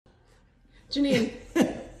Jeanine,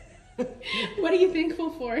 what are you thankful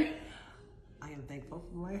for? I am thankful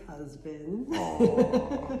for my husband.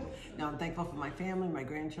 Now I'm thankful for my family, my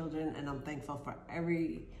grandchildren, and I'm thankful for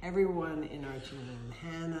everyone in our team.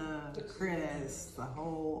 Hannah, Chris, the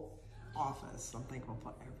whole office. I'm thankful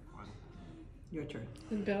for everyone. Your turn.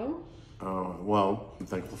 And Bill? Well, I'm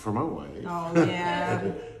thankful for my wife. Oh,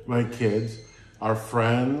 yeah. My kids, our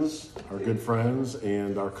friends, our good friends,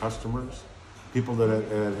 and our customers. People that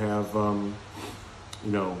have,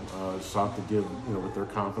 sought to give, with their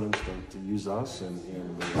confidence to use us,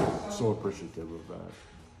 and we're so appreciative of that.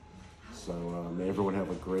 So may everyone have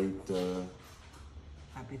a great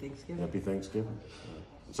Happy Thanksgiving. Happy Thanksgiving.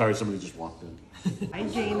 Sorry, somebody just walked in. Hi,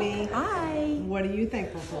 Jamie. Hi. What are you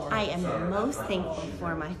thankful for? I am most thankful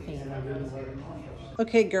for my family.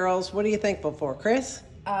 Okay, girls, what are you thankful for? Chris?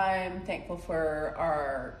 I'm thankful for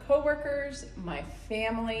our coworkers, my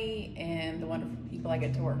family, and the wonderful people I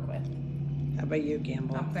get to work with. How about you,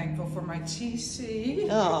 Gamble? I'm thankful for my TC.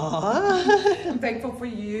 Aww. I'm thankful for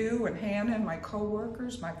you and Hannah and my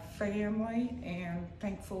coworkers, my family, and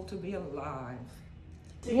thankful to be alive.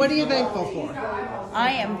 What are you thankful for?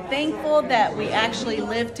 I am thankful that we actually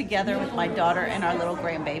live together with my daughter and our little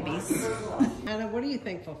grandbabies. Hannah, what are you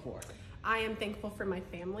thankful for? I am thankful for my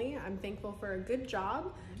family. I'm thankful for a good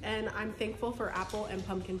job, and I'm thankful for apple and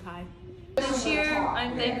pumpkin pie. This year,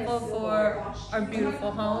 I'm thankful for our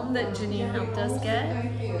beautiful home that Jeanine helped us get,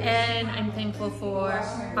 and I'm thankful for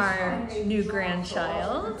our new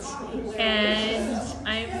grandchild, and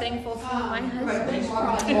I'm thankful for my husband.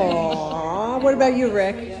 Aww. What about you,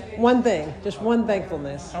 Rick? One thing, just one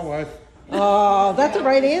thankfulness. My wife. Oh, that's the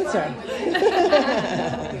right answer.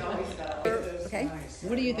 Okay.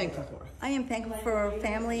 What are you thankful for? I am thankful for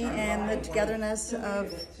family and the togetherness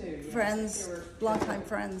of friends, longtime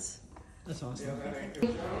friends. That's awesome.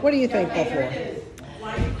 What are you thankful for?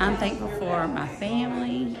 I'm thankful for my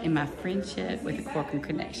family and my friendship with the Corcoran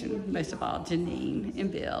Connection. Most of all, Jeanine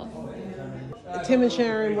and Bill. Tim and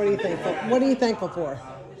Sharon, what are you thankful? What are you thankful for?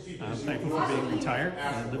 I'm thankful for being retired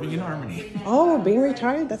and living in harmony. Oh, being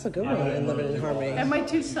retired? That's a good one, and living in harmony. And my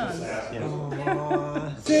two sons.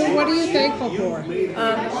 Sue, what are you thankful for?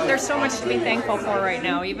 There's so much to be thankful for right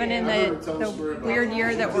now. Even in the weird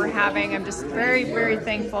year that we're having, I'm just very, very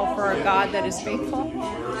thankful for a God that is faithful,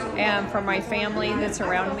 and for my family that's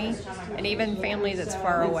around me, and even family that's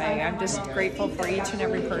far away. I'm just grateful for each and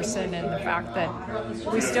every person, and the fact that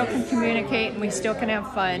we still can communicate and we still can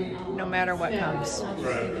have fun no matter what comes.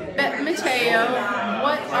 Mateo,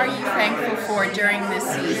 what are you thankful for during this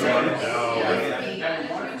season?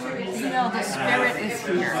 You know, the Spirit is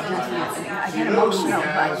here. I get emotional,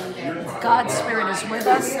 but God's Spirit is with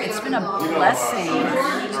us. It's been a blessing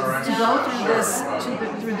to go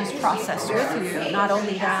through this process with you. Not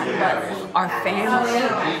only that, but our family,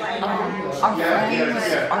 our friends,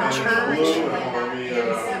 our church.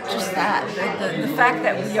 Just that. The fact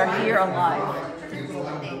that we are here alive.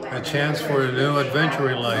 A chance for a new adventure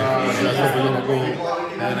in life. That's what we're going to go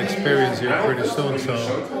and experience here pretty soon. So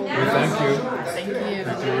we thank you. Thank you.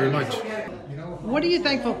 Thank you very much. What are you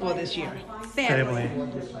thankful for this year? Family.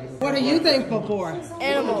 What are you thankful for?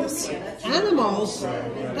 Animals. Animals?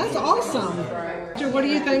 That's awesome. What are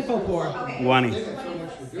you thankful for? Wani.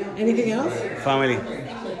 Anything else? Family.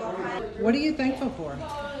 What are you thankful for?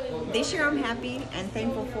 This year I'm happy and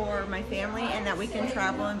thankful for my family and that we can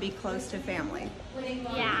travel and be close to family.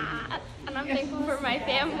 Yeah, and I'm thankful for my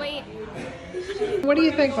family. What are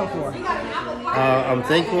you thankful for? I'm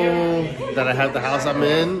thankful that I have the house I'm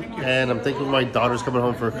in, and I'm thankful my daughter's coming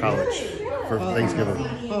home for college for Thanksgiving.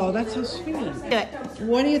 Oh, that's so sweet.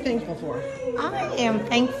 What are you thankful for? I am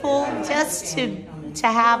thankful just to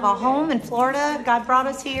have a home in Florida. God brought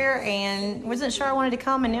us here and wasn't sure I wanted to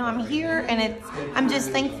come, and now I'm here, and I'm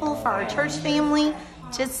just thankful for our church family,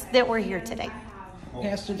 just that we're here today.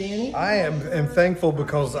 Pastor Danny? I am thankful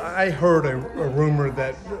because I heard a rumor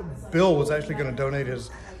that Bill was actually going to donate his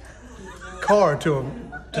car to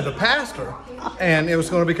the pastor, and it was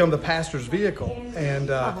going to become the pastor's vehicle. And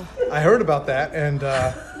I heard about that, and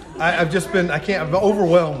I'm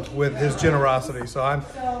overwhelmed with his generosity. So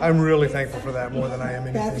I'm really thankful for that more than I am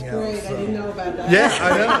anything else. That's great. So. I didn't know about that. Yeah,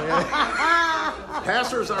 I know. Yeah.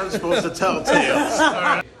 Pastors aren't supposed to tell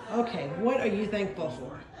tales. Okay, what are you thankful for?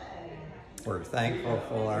 We're thankful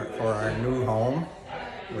for our new home,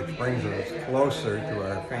 which brings us closer to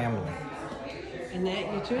our family.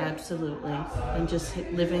 Annette, you too? Absolutely. And just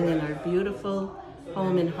living in our beautiful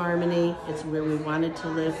home in harmony. It's where we wanted to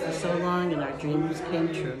live for so long, and our dreams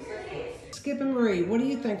came true. Skip and Marie, what are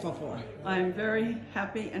you thankful for? I'm very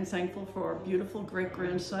happy and thankful for our beautiful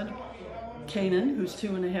great-grandson, Canaan, who's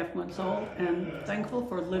 2.5 months old, and thankful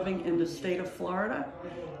for living in the state of Florida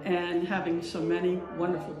and having so many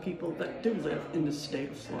wonderful people that do live in the state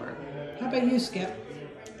of Florida. How about you, Skip?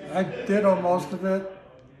 I did on most of it,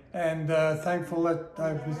 and thankful that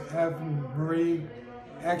I was having Marie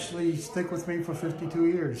actually stick with me for 52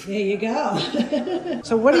 years. There you go.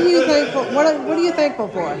 So what are you thankful? What are you thankful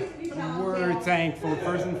for? We're thankful,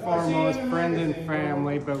 first and foremost, friends and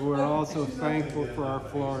family, but we're also thankful for our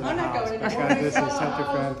Florida house because this is such a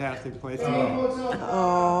fantastic place to live.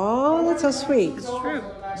 Oh, that's so sweet. It's true.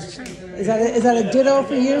 It's true. Is that a ditto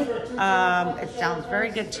for you? It sounds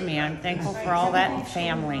very good to me. I'm thankful for all that and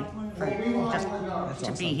family, for just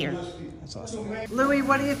to be here. That's awesome. Louis,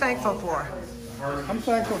 what are you thankful for? I'm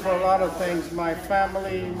thankful for a lot of things, my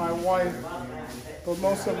family, my wife, but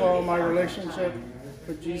most of all, my relationship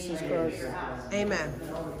with Jesus Christ. Amen.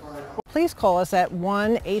 Please call us at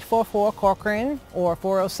 1-844-CORCORAN or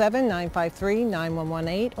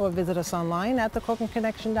 407-953-9118 or visit us online at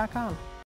thecorcoranconnection.com.